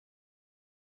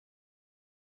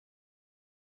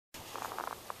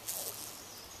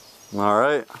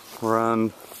Alright, we're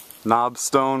on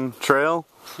Knobstone Trail.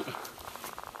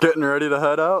 Getting ready to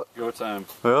head out. Go time.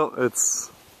 Well, it's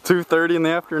 2:30 in the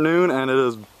afternoon and it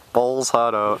is balls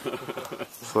hot out.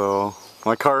 So,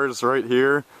 my car is right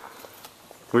here.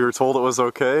 We were told it was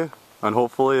okay, and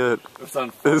hopefully it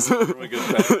is really good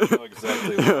time. I know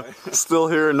exactly why. Still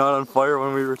here and not on fire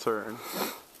when we return.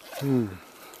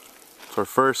 It's our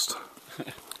first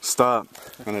stop,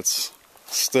 and it's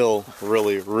still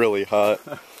really hot.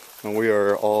 And we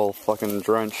are all fucking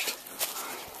drenched.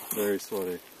 Very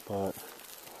sweaty. But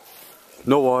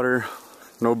no water,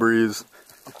 no breeze,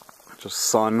 just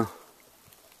sun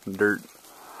and dirt.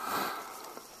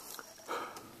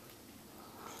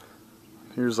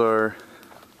 Here's our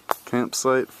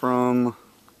campsite from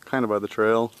kind of by the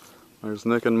trail. There's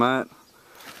Nick and Matt.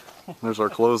 There's our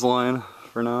clothesline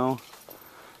for now.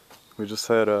 We just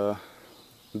had a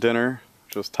dinner,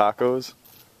 which was tacos,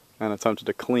 and attempted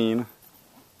to clean.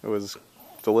 It was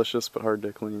delicious but hard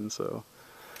to clean, so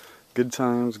good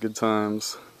times,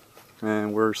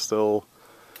 and we're still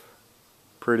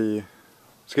pretty,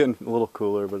 it's getting a little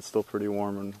cooler, but it's still pretty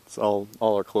warm, and it's all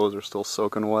our clothes are still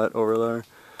soaking wet over there,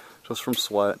 just from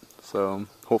sweat, so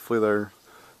hopefully they're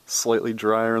slightly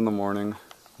drier in the morning.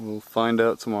 We'll find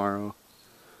out tomorrow.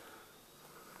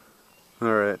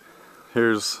 Alright,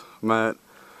 here's Matt.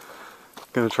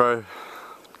 Gonna try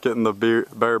getting the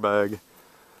bear bag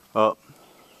up.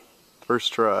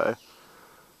 First try.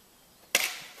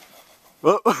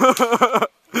 Oh.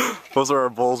 Those are our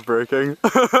bowls breaking.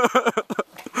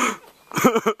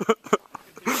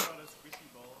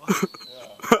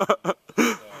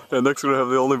 And Nick's gonna have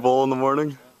the only bowl in the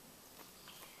morning.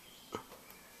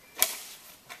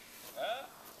 Huh?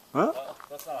 Well,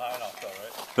 that's not high enough though,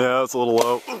 right? Yeah, it's a little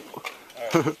low.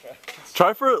 Alright,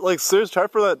 Try for it, like seriously, try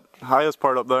for that highest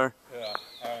part up there. yeah,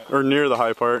 alright. Or near the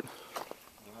high part. Do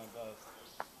my best.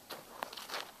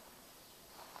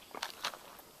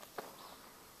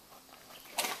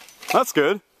 That's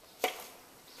good.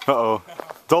 Uh-oh.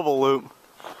 Double loop.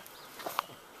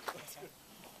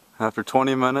 After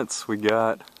 20 minutes, we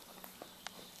got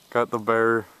the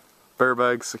bear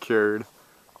bag secured,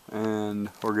 and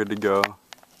we're good to go.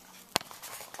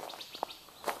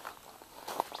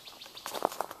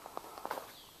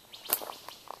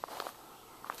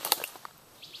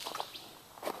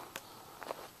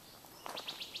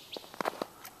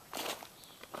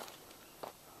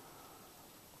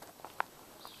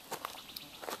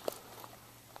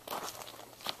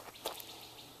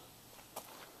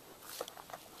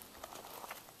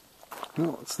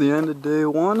 Well, it's the end of day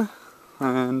one,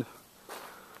 and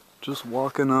just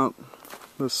walking up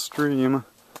the stream.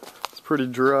 It's pretty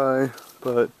dry,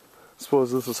 but I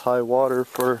suppose this is high water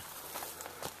for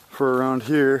around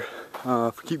here.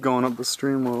 If we keep going up the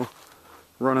stream, we'll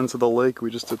run into the lake. We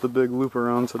just did the big loop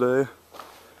around today.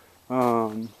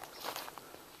 Yeah,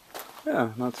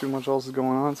 not too much else is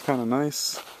going on. It's kind of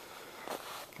nice.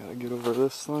 Gotta get over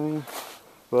this thing,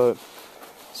 but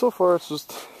so far it's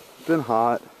just been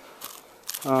hot.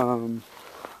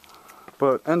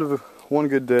 But end of one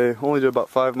good day. Only did about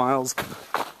 5 miles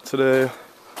today,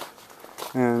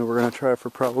 and we're gonna try for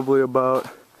probably about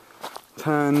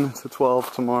 10 to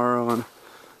 12 tomorrow and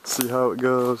see how it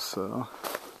goes. So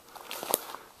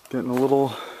getting a little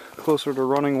closer to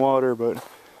running water, but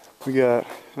we got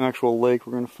an actual lake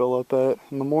we're gonna fill up at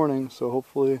in the morning, so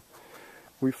hopefully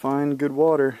we find good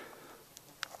water.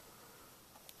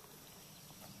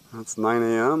 It's 9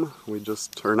 a.m. or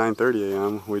 9:30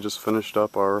 a.m. We just finished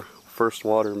up our first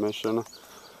water mission.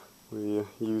 We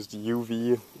used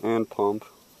UV and pump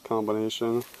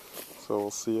combination, so we'll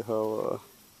see how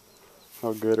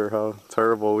good or how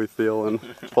terrible we feel in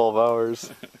 12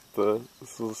 hours. If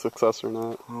this is a success or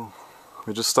not. Oh,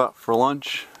 we just stopped for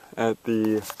lunch at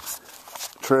the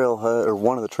trailhead, or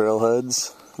one of the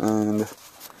trailheads, and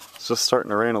it's just starting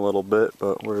to rain a little bit,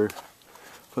 but we're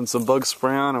putting some bug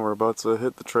spray on and we're about to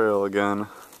hit the trail again.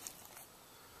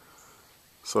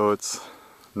 So it's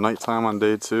nighttime on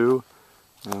day 2,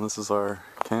 and this is our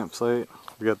campsite.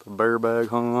 We got the bear bag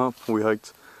hung up. We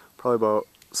hiked probably about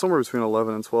somewhere between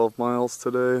 11 and 12 miles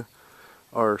today.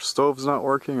 Our stove's not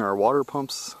working, our water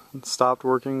pumps stopped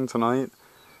working tonight,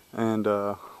 and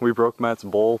we broke Matt's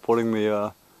bowl putting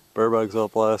the bear bags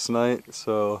up last night,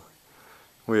 so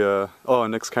we oh,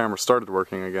 and Nick's camera started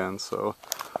working again, so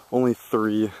only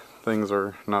 3 things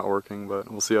are not working, but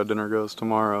we'll see how dinner goes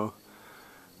tomorrow.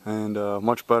 And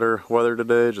much better weather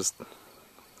today, just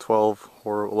 12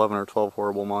 or 11 or 12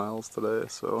 horrible miles today,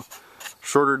 so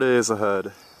shorter days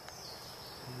ahead.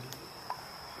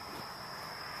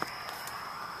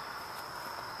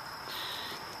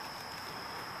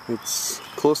 It's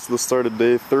close to the start of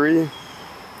day 3,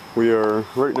 We are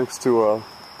right next to a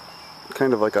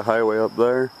kind of like a highway up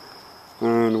there,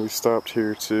 and we stopped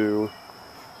here to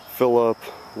fill up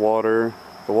water.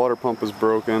 The water pump is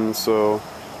broken, so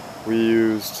we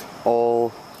used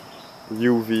all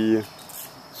UV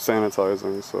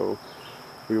sanitizing, so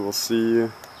we will see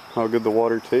how good the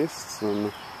water tastes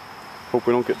and hope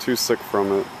we don't get too sick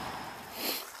from it.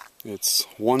 It's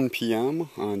 1 p.m.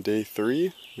 on day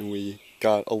 3, and we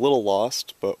got a little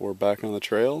lost, but we're back on the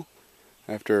trail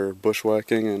after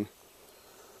bushwhacking and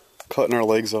cutting our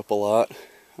legs up a lot.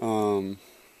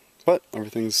 But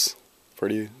everything's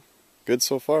pretty good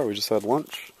so far. We just had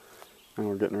lunch, and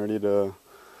we're getting ready to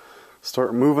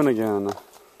start moving again.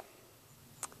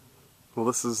 Well,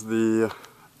 this is the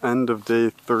end of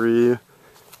day 3.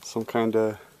 Some kind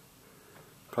of,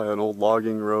 probably an old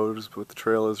logging road is what the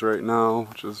trail is right now,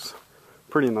 which is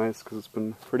pretty nice because it's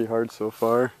been pretty hard so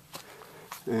far.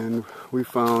 And we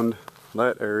found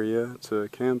that area to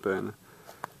camp in,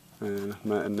 and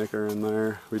Matt and Nick are in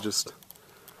there. We just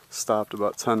stopped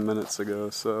about 10 minutes ago,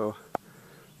 so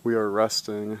we are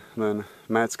resting. And then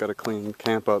Matt's got to clean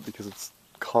camp up because it's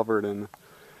covered in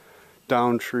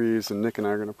down trees, and Nick and I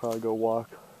are going to probably go walk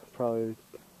probably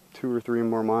 2 or 3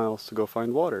 more miles to go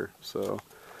find water. So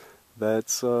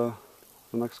that's the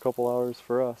next couple hours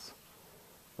for us,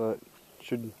 but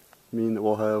should mean that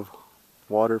we'll have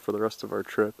water for the rest of our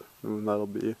trip, and that'll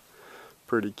be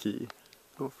pretty key.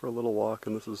 Go for a little walk,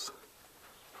 and this is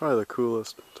probably the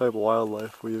coolest type of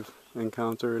wildlife we've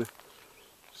encountered.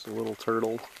 Just a little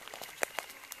turtle.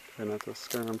 Try not to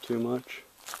scare them too much.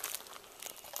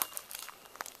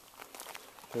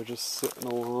 They're just sitting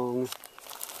along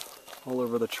all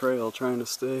over the trail trying to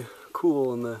stay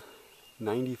cool in the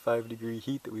 95-degree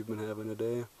heat that we've been having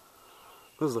today.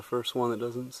 This is the first one that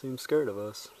doesn't seem scared of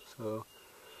us, so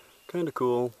kind of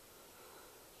cool,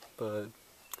 but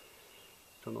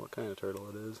don't know what kind of turtle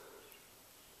it is.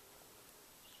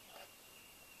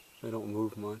 They don't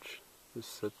move much,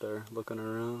 just sit there looking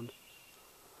around.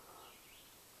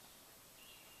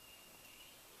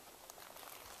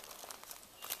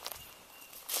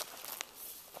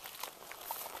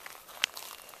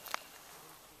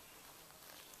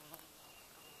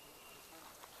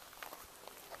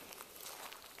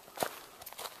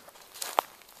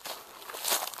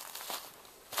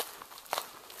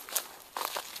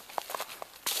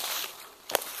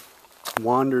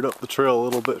 Wandered up the trail a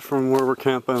little bit from where we're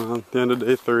camping on the end of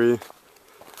day 3,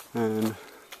 and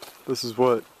this is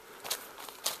what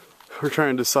we're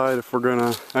trying to decide if we're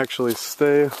gonna actually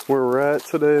stay where we're at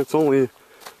today. It's only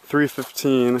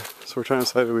 3:15, so we're trying to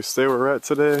decide, do we stay where we're at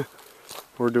today,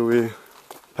 or do we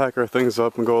pack our things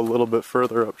up and go a little bit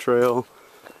further up trail?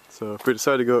 So if we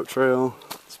decide to go up trail,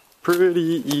 it's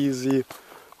pretty easy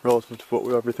relative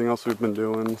to everything else we've been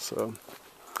doing, so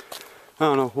I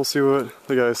don't know, we'll see what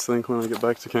the guys think when I get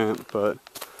back to camp, but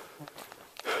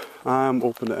I'm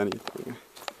open to anything.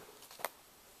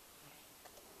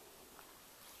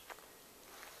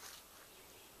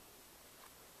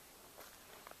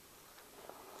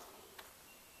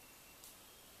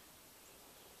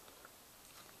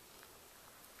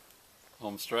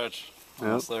 Home stretch.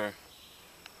 Almost there.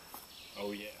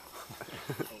 Oh yeah.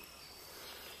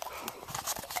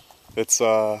 It's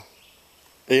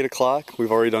 8 o'clock.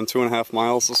 We've already done 2.5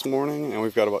 miles this morning, and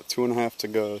we've got about 2.5 to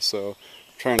go, so I'm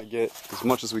trying to get as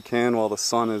much as we can while the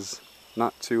sun is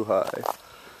not too high.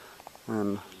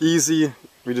 And easy,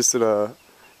 we just did a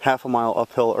half a mile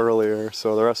uphill earlier,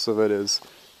 so the rest of it is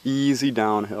easy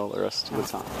downhill the rest of the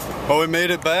time. Well, we made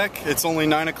it back. It's only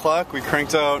 9 o'clock. We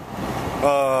cranked out,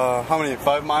 how many,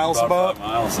 5 miles about? 5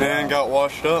 miles, and got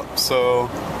washed up, so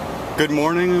good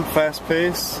morning, fast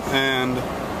pace, and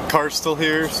car's still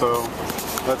here, so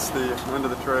that's the end of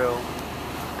the trail.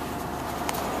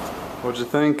 What'd you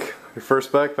think? Your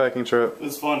first backpacking trip? It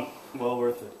was fun. Well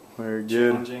worth it. Very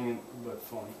good. Challenging, but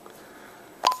fun.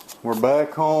 We're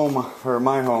back home, or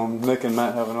my home. Nick and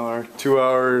Matt have another 2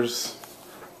 hours.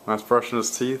 Matt's brushing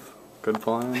his teeth. Good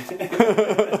plan.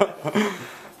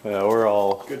 Yeah, we're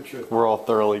all Good trip. We're all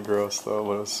thoroughly gross though,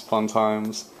 but it was fun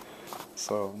times.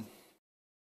 So